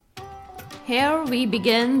Here we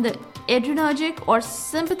begin the adrenergic or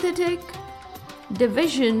sympathetic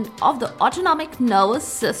division of the autonomic nervous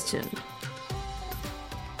system.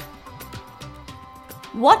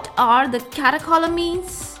 What are the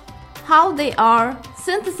catecholamines? How they are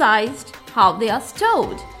synthesized, how they are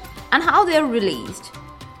stored, and how they are released.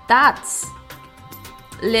 That's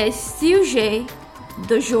le sujet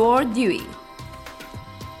d'aujourd'hui.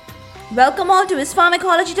 Welcome all to his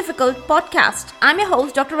Pharmacology Difficult podcast. I'm your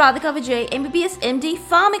host, Dr. Radhika Vijay, MBBS MD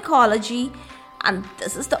Pharmacology, and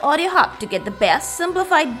this is the audio hub to get the best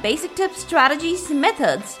simplified basic tips, strategies,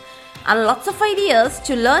 methods, and lots of ideas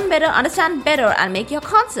to learn better, understand better, and make your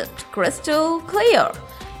concept crystal clear.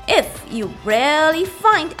 If you really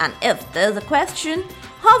find and if there's a question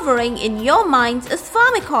hovering in your minds, is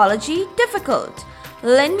pharmacology difficult?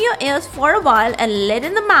 Lend me your ears for a while and let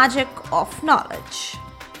in the magic of knowledge.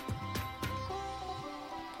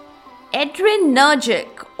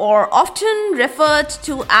 Adrenergic, or often referred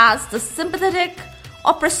to as the sympathetic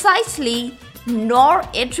or precisely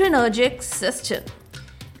noradrenergic system.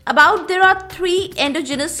 There are three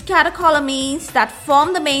endogenous catecholamines that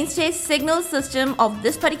form the mainstay signal system of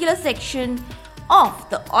this particular section of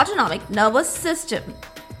the autonomic nervous system.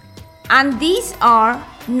 And these are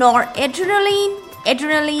noradrenaline,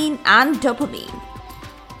 adrenaline, and dopamine.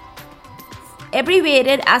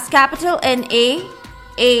 Abbreviated as capital NA,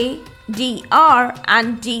 DR,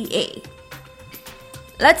 and DA.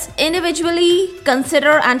 Let's individually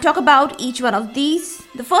consider and talk about each one of these.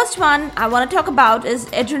 The first one I want to talk about is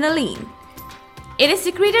adrenaline. It is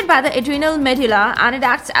secreted by the adrenal medulla and it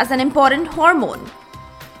acts as an important hormone.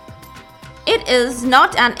 It is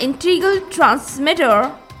not an integral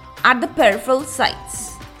transmitter at the peripheral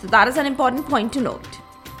sites. So that is an important point to note.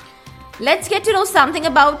 Let's get to know something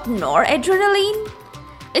about noradrenaline.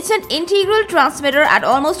 It's an integral transmitter at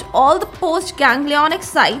almost all the postganglionic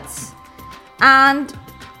sites, and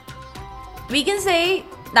we can say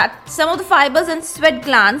that some of the fibers and sweat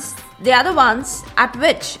glands, they are the ones at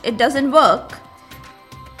which it doesn't work,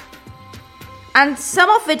 and some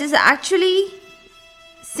of it is actually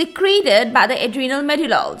secreted by the adrenal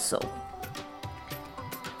medulla also.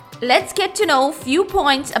 Let's get to know a few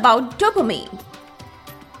points about dopamine.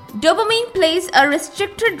 Dopamine plays a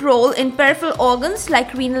restricted role in peripheral organs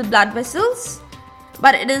like renal blood vessels,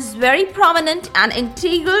 but it is very prominent and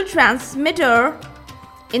integral transmitter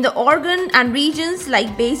in the organ and regions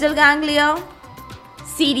like basal ganglia,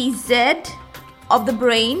 CDZ of the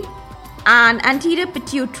brain, and anterior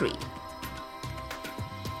pituitary.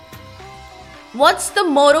 What's the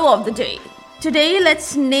motto of the day? Today,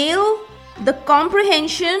 let's nail the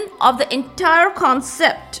comprehension of the entire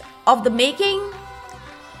concept of the making,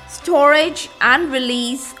 storage, and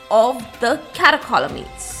release of the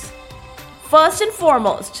catecholamines. First and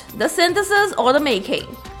foremost, the synthesis or the making.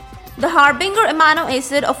 The harbinger amino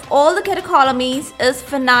acid of all the catecholamines is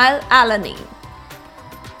phenylalanine.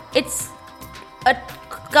 It's a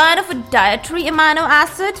kind of a dietary amino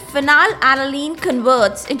acid. Phenylalanine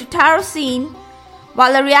converts into tyrosine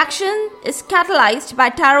while the reaction is catalyzed by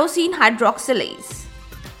tyrosine hydroxylase.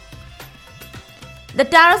 The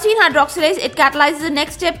tyrosine hydroxylase, it catalyzes the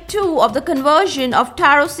next step 2 of the conversion of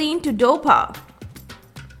tyrosine to dopa.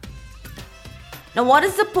 Now what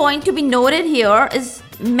is the point to be noted here is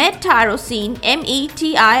metyrosine,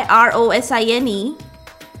 METIROSINE,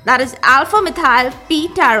 that is alpha methyl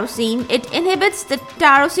P-tyrosine. It inhibits the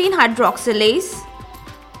tyrosine hydroxylase,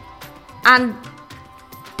 and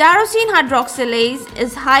tyrosine hydroxylase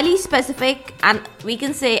is highly specific and we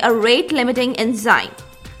can say a rate limiting enzyme.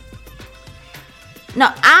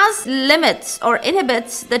 Now, as limits or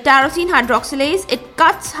inhibits the tyrosine hydroxylase, it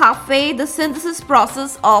cuts halfway the synthesis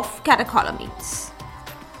process of catecholamines.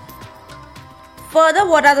 Further,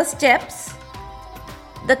 what are the steps?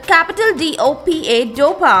 The capital DOPA,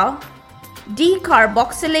 dopa,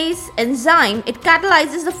 decarboxylase enzyme, it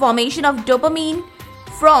catalyzes the formation of dopamine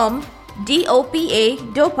from DOPA,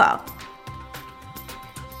 dopa.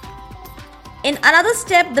 In another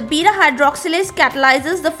step, the beta hydroxylase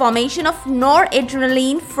catalyzes the formation of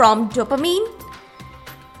noradrenaline from dopamine.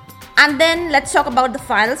 And then let's talk about the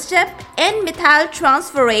final step.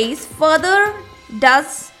 N-methyltransferase further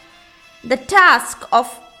does the task of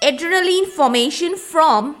adrenaline formation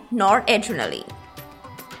from noradrenaline.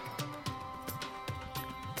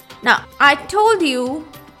 Now, I told you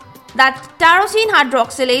that tyrosine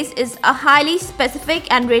hydroxylase is a highly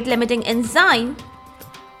specific and rate-limiting enzyme,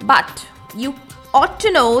 but you ought to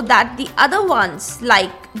know that the other ones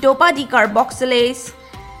like dopa decarboxylase,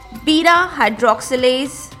 beta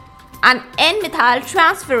hydroxylase, and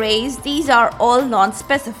N-methyltransferase, these are all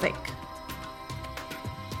non-specific.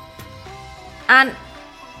 And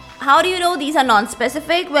How do you know these are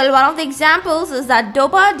non-specific? Well, one of the examples is that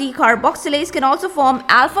dopa decarboxylase can also form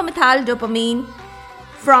alpha-methyl dopamine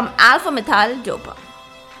from alpha-methyl dopa.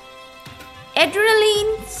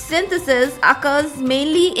 Adrenaline synthesis occurs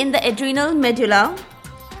mainly in the adrenal medulla.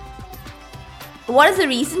 What is the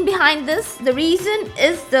reason behind this? The reason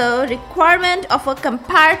is the requirement of a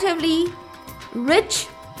comparatively rich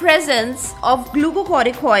presence of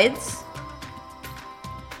glucocorticoids.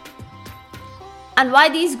 And why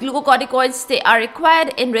these glucocorticoids they are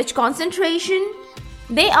required in rich concentration?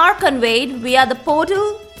 They are conveyed via the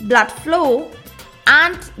portal blood flow,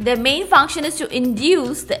 and their main function is to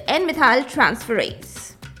induce the N-methyl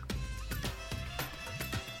transferase.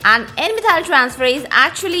 And N-methyl transferase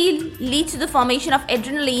actually leads to the formation of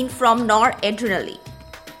adrenaline from noradrenaline.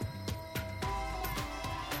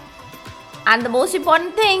 And the most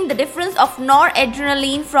important thing, the difference of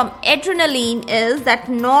noradrenaline from adrenaline is that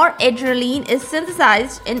noradrenaline is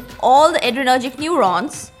synthesized in all the adrenergic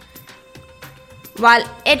neurons, while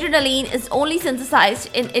adrenaline is only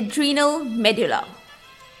synthesized in adrenal medulla.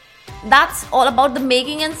 That's all about the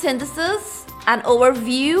making and synthesis and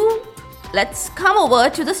overview. Let's come over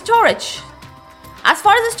to the storage. As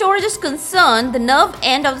far as the storage is concerned, the nerve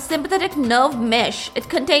end of the sympathetic nerve mesh, it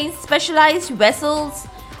contains specialized vessels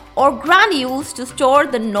or granules to store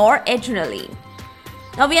the noradrenaline.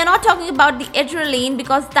 Now we are not talking about the adrenaline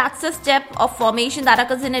because that's a step of formation that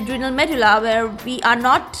occurs in adrenal medulla where we are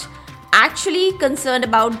not actually concerned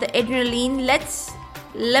about the adrenaline. Let's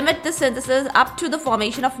limit the synthesis up to the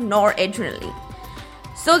formation of noradrenaline.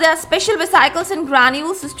 So there are special vesicles and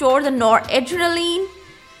granules to store the noradrenaline.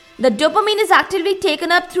 The dopamine is actively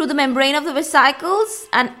taken up through the membrane of the vesicles,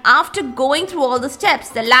 and after going through all the steps,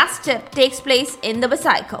 the last step takes place in the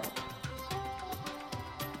vesicle.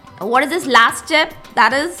 What is this last step?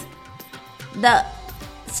 That is the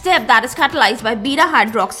step that is catalyzed by beta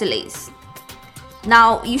hydroxylase.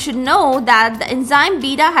 Now you should know that the enzyme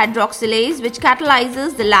beta hydroxylase, which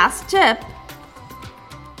catalyzes the last step,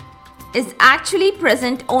 is actually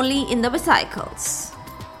present only in the vesicles.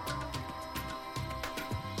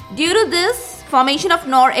 Due to this, formation of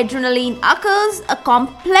noradrenaline occurs. A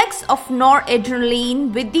complex of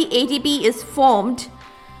noradrenaline with the ATP is formed,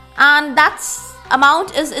 and that's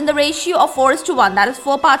amount is in the ratio of 4:1. That is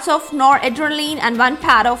 4 parts of noradrenaline and 1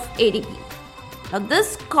 part of ATP. Now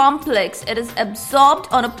this complex, it is absorbed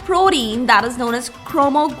on a protein that is known as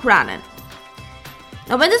chromogranin.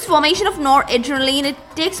 Now when this formation of noradrenaline, it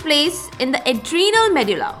takes place in the adrenal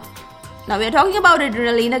medulla. Now we are talking about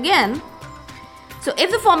adrenaline again. So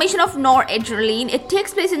if the formation of noradrenaline, it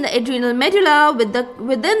takes place in the adrenal medulla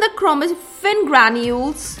within the chromaffin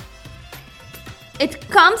granules, it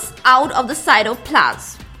comes out of the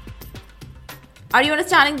cytoplasm. Are you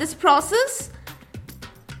understanding this process?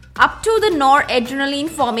 Up to the noradrenaline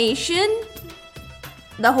formation,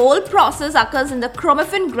 the whole process occurs in the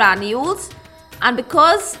chromaffin granules, and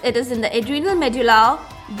because it is in the adrenal medulla,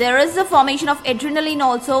 there is the formation of adrenaline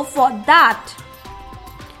also. For that,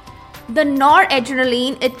 the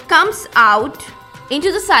noradrenaline, it comes out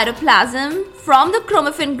into the cytoplasm from the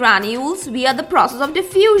chromaffin granules via the process of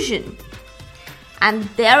diffusion. And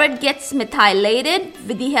there it gets methylated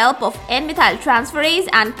with the help of N-methyl transferase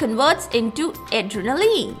and converts into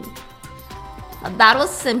adrenaline. Now that was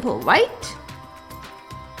simple, right?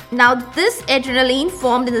 Now this adrenaline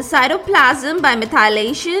formed in the cytoplasm by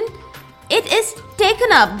methylation, it is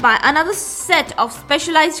taken up by another set of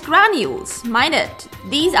specialized granules. Mind it,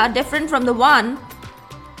 these are different from the one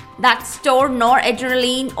that store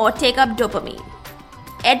noradrenaline or take up dopamine.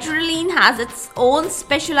 Adrenaline has its own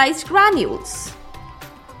specialized granules.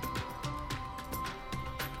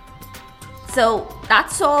 So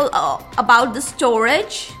that's all about the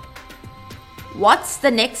storage. What's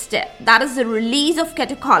the next step? That is the release of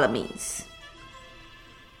catecholamines.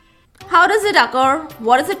 How does it occur?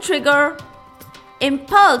 What is the trigger?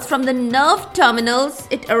 Impulse from the nerve terminals,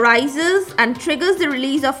 it arises and triggers the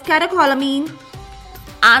release of catecholamine,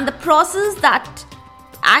 and the process that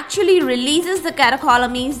actually releases the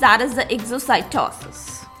catecholamines, that is the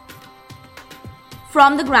exocytosis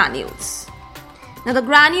from the granules. Now the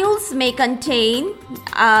granules may contain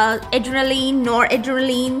adrenaline,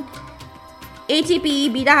 noradrenaline,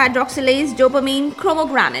 ATP, beta hydroxylase, dopamine,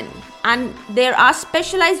 chromogranin, and there are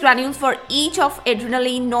specialized granules for each of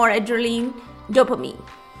adrenaline, noradrenaline, dopamine,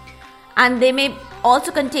 and they may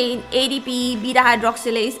also contain ADP, beta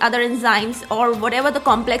hydroxylase, other enzymes, or whatever the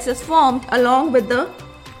complex is formed along with the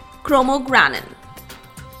chromogranin.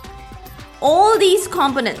 All these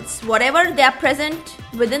components, whatever they are present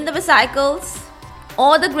within the vesicles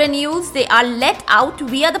or the granules, they are let out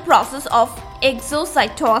via the process of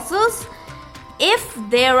exocytosis if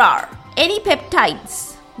there are any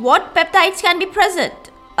peptides, what peptides can be present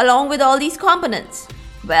along with all these components?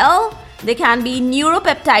 Well, they can be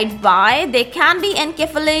neuropeptide Y, they can be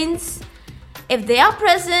enkephalins. If they are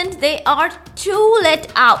present, they are too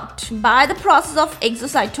let out by the process of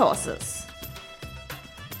exocytosis.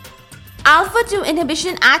 Alpha-2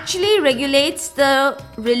 inhibition actually regulates the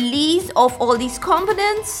release of all these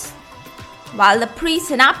components, while the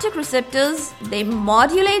presynaptic receptors, they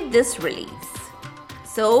modulate this release.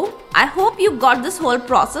 So, I hope you got this whole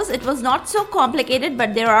process. It was not so complicated,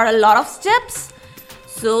 but there are a lot of steps.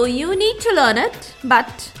 So, you need to learn it,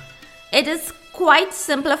 but it is quite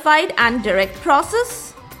simplified and direct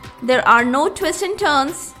process. There are no twists and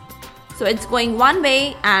turns. So, it's going one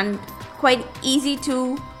way and quite easy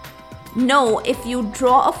to know. If you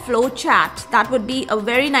draw a flow chart, that would be a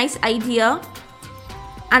very nice idea.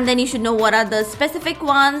 And then you should know what are the specific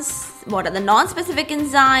ones, what are the non-specific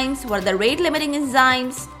enzymes, what are the rate-limiting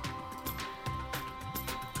enzymes,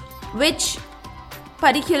 which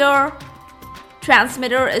particular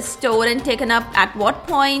transmitter is stored and taken up at what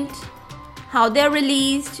point, how they're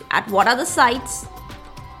released, at what are the sites.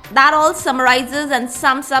 That all summarizes and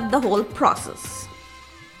sums up the whole process.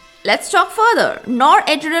 Let's talk further.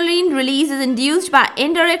 Noradrenaline release is induced by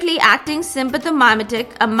indirectly acting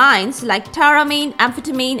sympathomimetic amines like tyramine,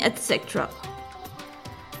 amphetamine, etc.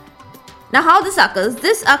 Now, how this occurs?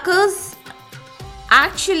 This occurs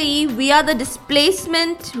actually via the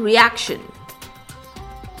displacement reaction.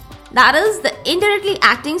 That is, the indirectly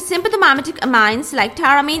acting sympathomimetic amines like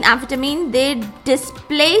tyramine, amphetamine, they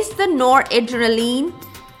displace the noradrenaline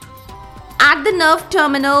at the nerve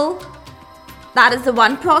terminal. That is the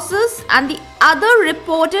one process. And the other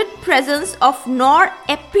reported presence of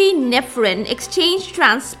norepinephrine exchange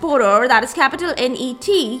transporter, that is capital NET,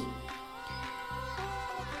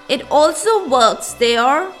 it also works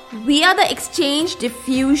there via the exchange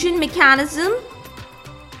diffusion mechanism.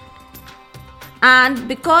 And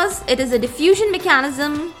because it is a diffusion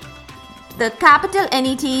mechanism, the capital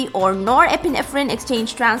NET or norepinephrine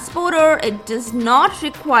exchange transporter, it does not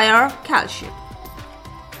require calcium,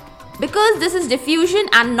 because this is diffusion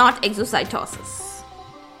and not exocytosis.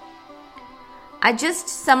 I just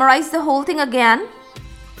summarized the whole thing again.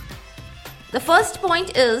 The first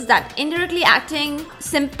point is that indirectly acting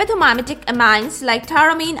sympathomimetic amines like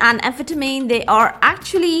tyramine and amphetamine, they are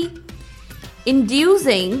actually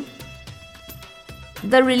inducing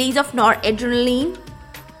the release of noradrenaline,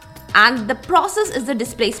 and the process is the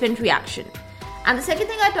displacement reaction. And the second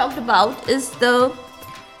thing I talked about is the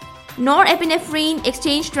norepinephrine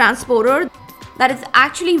exchange transporter, that is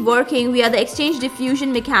actually working via the exchange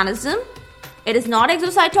diffusion mechanism. It is not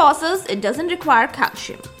exocytosis, it doesn't require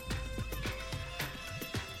calcium.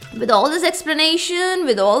 With all this explanation,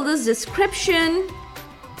 with all this description,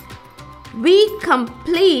 we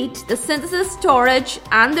complete the synthesis, storage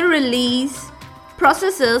and the release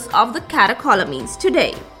processes of the catecholamines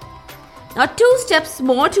today. Now 2 steps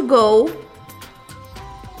more to go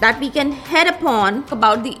that we can head upon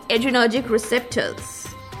about the adrenergic receptors.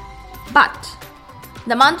 But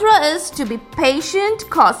the mantra is to be patient,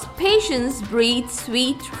 cause patience breeds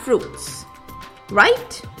sweet fruits.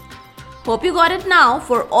 Right? Hope you got it now.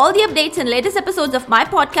 For all the updates and latest episodes of my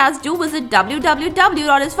podcast, do visit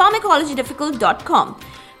www.ispharmacologydifficult.com,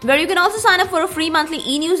 where you can also sign up for a free monthly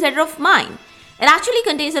e-newsletter of mine. It actually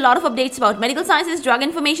contains a lot of updates about medical sciences, drug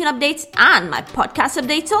information updates, and my podcast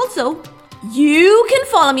updates also. You can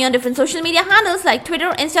follow me on different social media handles like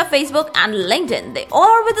Twitter, Insta, Facebook, and LinkedIn. They all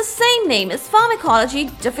are with the same name as Pharmacology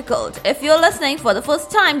Difficult. If you're listening for the first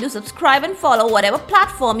time, do subscribe and follow whatever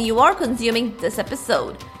platform you are consuming this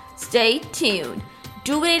episode. Stay tuned.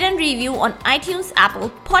 Do rate and review on iTunes, Apple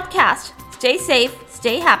Podcast. Stay safe,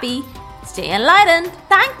 stay happy, stay enlightened.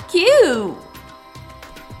 Thank you.